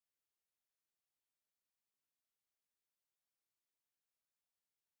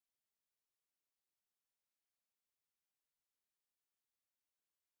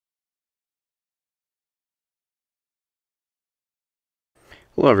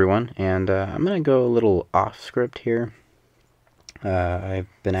Hello everyone, and I'm going to go a little off script here. I've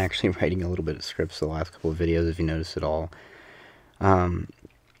been actually writing a little bit of scripts the last couple of videos, if you notice at all. I'm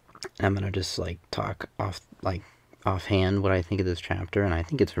going to just talk offhand what I think of this chapter, and I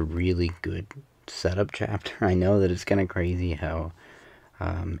think it's a really good setup chapter. I know that it's kind of crazy how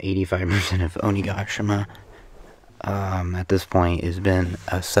 85% of Onigashima at this point has been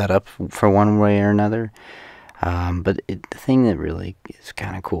a setup for one way or another. But the thing that really is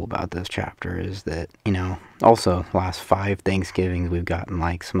kind of cool about this chapter is that, also last 5 Thanksgivings we've gotten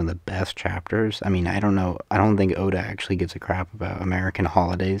some of the best chapters. I mean, I don't know, I don't think Oda actually gives a crap about American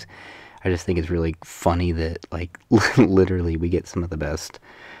holidays. I just think it's really funny that, literally we get some of the best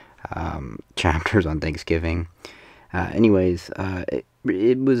chapters on Thanksgiving.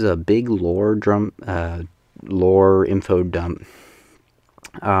 It was a big lore info dump.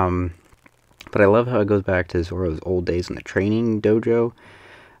 But I love how it goes back to Zoro's old days in the training dojo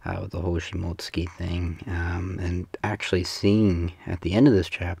with the whole Shimotsuki thing. And actually seeing at the end of this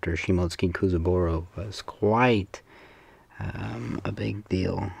chapter, Shimotsuki Kuzaburo was quite a big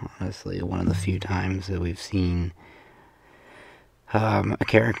deal, honestly. One of the few times that we've seen a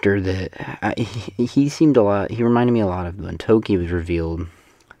character that he seemed a lot, he reminded me a lot of when Toki was revealed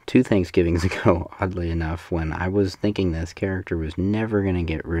 2 Thanksgivings ago, oddly enough, when I was thinking this character was never going to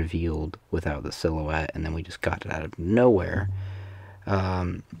get revealed without the silhouette, and then we just got it out of nowhere.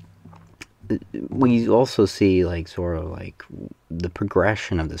 We also see, Zoro, the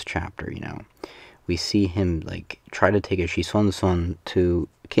progression of this chapter, We see him, try to take a Shison to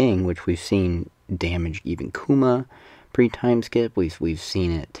King, which we've seen damage even Kuma pre-time skip. We've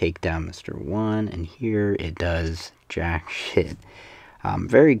seen it take down Mr. One, and here it does jack shit.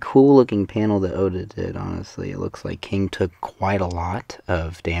 Very cool looking panel that Oda did, honestly. It looks like King took quite a lot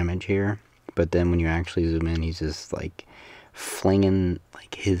of damage here, but then when you actually zoom in, he's just flinging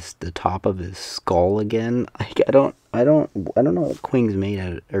the top of his skull again. I don't know what Quing's made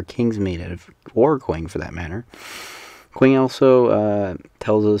out of, or King's made out of, or Quing for that matter. Quing also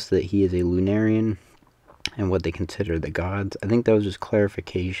tells us that he is a Lunarian and what they consider the gods. I think that was just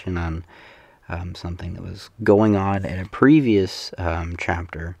clarification on something that was going on in a previous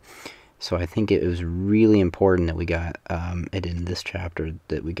chapter. So I think it was really important that we got it in this chapter,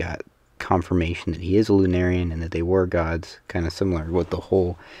 that we got confirmation that he is a Lunarian and that they were gods, kind of similar with the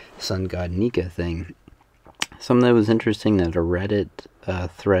whole sun god Nika thing. Something that was interesting that a Reddit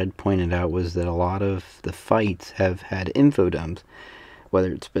thread pointed out was that a lot of the fights have had info dumps,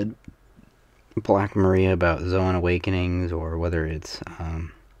 whether it's been Black Maria about Zoan Awakenings, or whether it's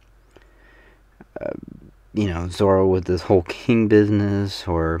Zoro with this whole King business,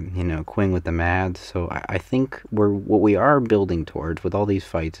 or, Quing with the Mads. So I think what we are building towards with all these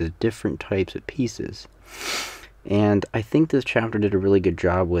fights is different types of pieces. And I think this chapter did a really good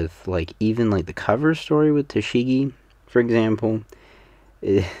job with, even the cover story with Tashigi, for example.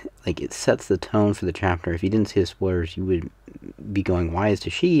 It sets the tone for the chapter. If you didn't see the spoilers, you would be going, why is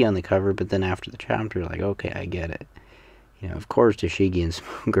Tashigi on the cover? But then after the chapter, you're like, okay, I get it. Of course, Tashigi and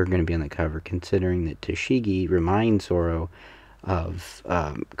Smoke are going to be on the cover, considering that Tashigi reminds Zoro of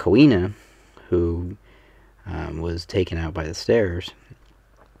Koina, who was taken out by the stairs,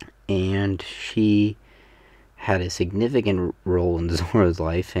 and she had a significant role in Zoro's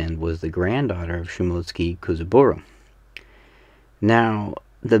life and was the granddaughter of Shimotsuki Kuzaburo. Now,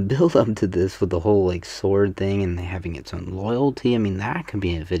 the build-up to this with the whole sword thing and having its own loyalty, I mean, that could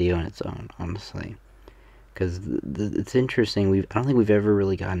be a video on its own, honestly. Because it's interesting, I don't think we've ever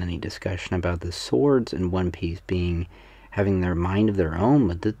really gotten any discussion about the swords in One Piece having their mind of their own,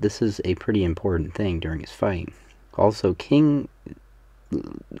 but this is a pretty important thing during his fight. Also, King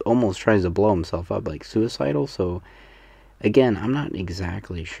almost tries to blow himself up, suicidal, so again, I'm not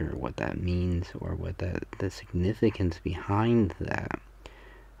exactly sure what that means, or what the significance behind that.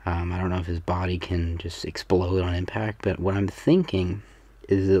 I don't know if his body can just explode on impact, but what I'm thinking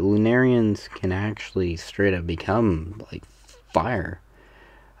is that Lunarians can actually straight up become fire.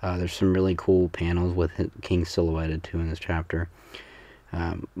 There's some really cool panels with King silhouetted too in this chapter,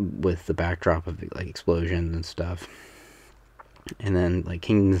 with the backdrop of explosions and stuff. And then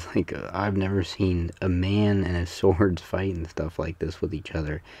King's I've never seen a man and his swords fight and stuff like this with each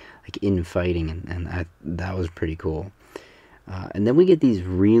other, in fighting, and that was pretty cool. And then we get these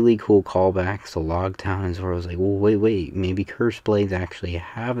really cool callbacks to Logtown, and Zoro's like, well, wait, maybe Cursed Blades actually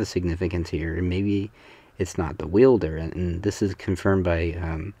have a significance here, and maybe it's not the wielder. And this is confirmed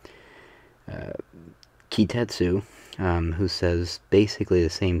by Kitetsu, who says basically the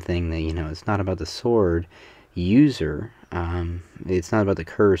same thing, that, it's not about the sword user, it's not about the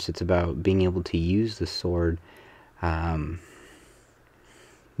curse, it's about being able to use the sword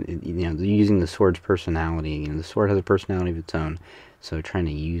You know, using the sword's personality. You know, the sword has a personality of its own, so trying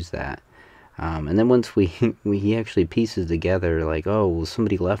to use that. And then once he actually pieces together, like, oh, well,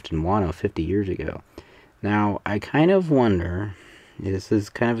 somebody left in Wano 50 years ago. Now, I kind of wonder, this is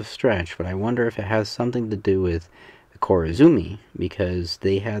kind of a stretch, but I wonder if it has something to do with the Korizumi, because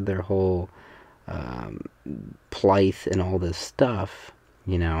they had their whole plight and all this stuff,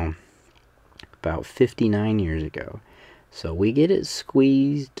 you know, about 59 years ago. So we get it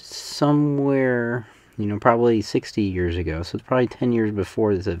squeezed somewhere, you know, probably 60 years ago. So it's probably 10 years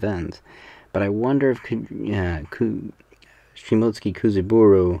before this event. But I wonder if Shimotsuki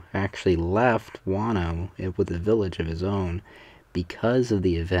Kuzaburo actually left Wano with a village of his own because of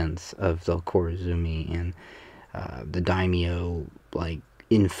the events of the Korizumi and the daimyo, like,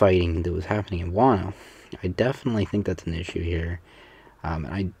 infighting that was happening in Wano. I definitely think that's an issue here. And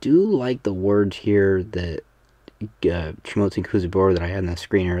I do like the words here that Shimotsuki Kuzaburo that I had on the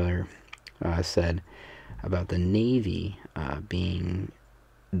screen earlier said about the Navy being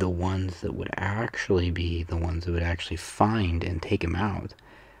the ones that would actually be the ones that would actually find and take him out.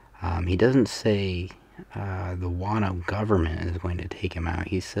 He doesn't say the Wano government is going to take him out.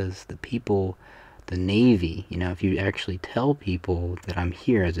 He says the people, the Navy, you know, if you actually tell people that I'm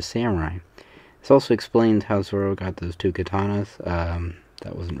here as a samurai. This also explains how Zoro got those two katanas.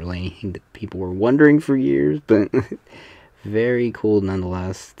 That wasn't really anything that people were wondering for years, but very cool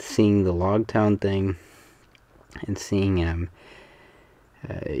nonetheless. Seeing the Logtown thing and seeing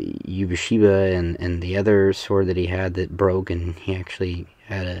Yubashiba and the other sword that he had that broke, and he actually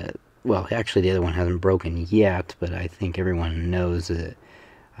had a, well, actually the other one hasn't broken yet, but I think everyone knows that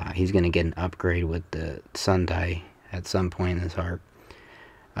he's going to get an upgrade with the Sundai at some point in this arc.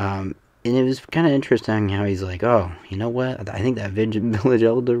 And it was kind of interesting how he's like, oh, you know what? I think that village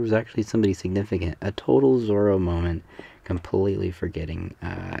elder was actually somebody significant. A total Zoro moment, completely forgetting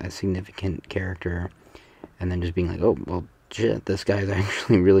a significant character, and then just being like, oh, well, shit, this guy's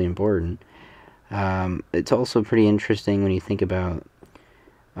actually really important. It's also pretty interesting when you think about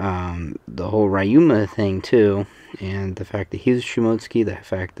the whole Ryuma thing, too, and the fact that he's Shimotsuki, the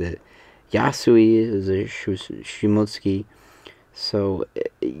fact that Yasui is a Shimotsuki. So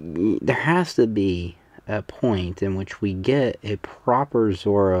there has to be a point in which we get a proper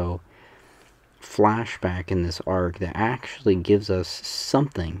Zoro flashback in this arc that actually gives us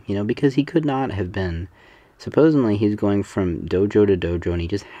something, you know, because he could not have been, supposedly he's going from dojo to dojo and he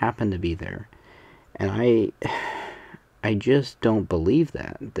just happened to be there. And I just don't believe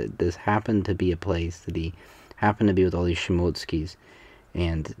that this happened to be a place that he happened to be with all these Shimotsukis,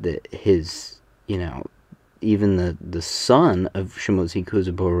 and that his, you know, even the son of Shimotsuki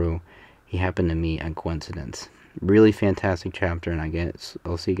Kuzaburo, he happened to meet on coincidence. Really fantastic chapter, and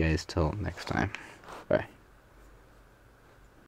I'll see you guys till next time. Bye.